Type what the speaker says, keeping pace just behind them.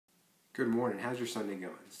Good morning. How's your Sunday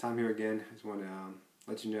going? It's Tom here again. I just want to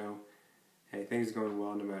let you know, hey, things are going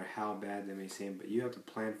well no matter how bad they may seem, but you have to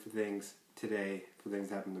plan for things today for things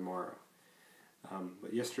to happen tomorrow.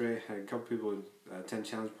 But yesterday, I had a couple people attend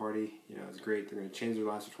challenge party. It was great. They're going to change their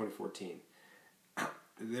lives for 2014.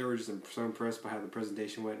 They were just so impressed by how the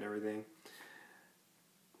presentation went and everything.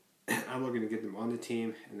 I'm looking to get them on the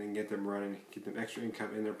team and then get them running, get them extra income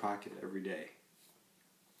in their pocket every day.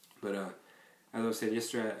 But as I said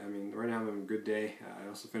yesterday, right now I'm having a good day. I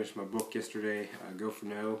also finished my book yesterday, Go for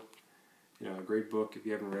No. A great book if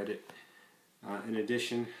you haven't read it. In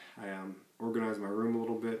addition, I organized my room a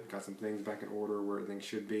little bit, got some things back in order where things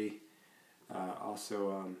should be.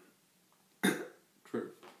 Also,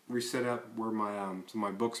 reset up where some of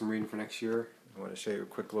my books I'm reading for next year. I want to show you a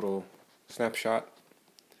quick little snapshot.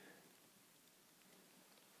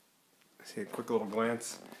 See a quick little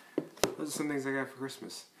glance. Those are some things I got for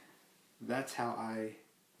Christmas. That's how I,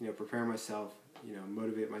 prepare myself,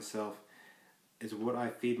 motivate myself. Is what I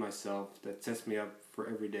feed myself that sets me up for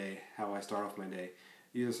every day, how I start off my day.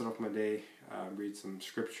 Usually start off my day, read some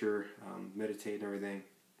scripture, meditate and everything.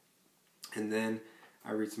 And then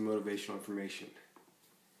I read some motivational information.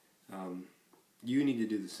 You need to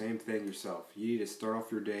do the same thing yourself. You need to start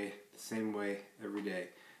off your day the same way every day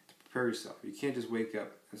to prepare yourself. You can't just wake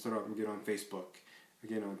up and start off and get on Facebook,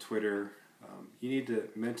 again on Twitter. You need to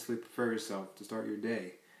mentally prepare yourself to start your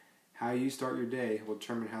day. How you start your day will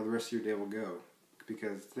determine how the rest of your day will go.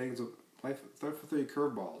 Because life will throw you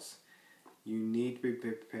curveballs. You need to be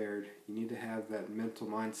prepared. You need to have that mental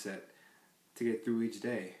mindset to get through each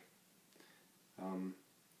day.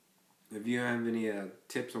 If you have any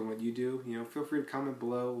tips on what you do, feel free to comment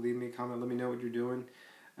below. Leave me a comment. Let me know what you're doing.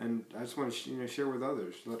 And I just want to share with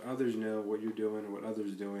others. Let others know what you're doing and what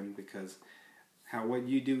others are doing, because what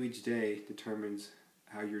you do each day determines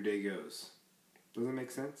how your day goes. Does that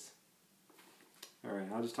make sense? Alright,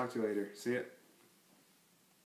 I'll just talk to you later. See ya.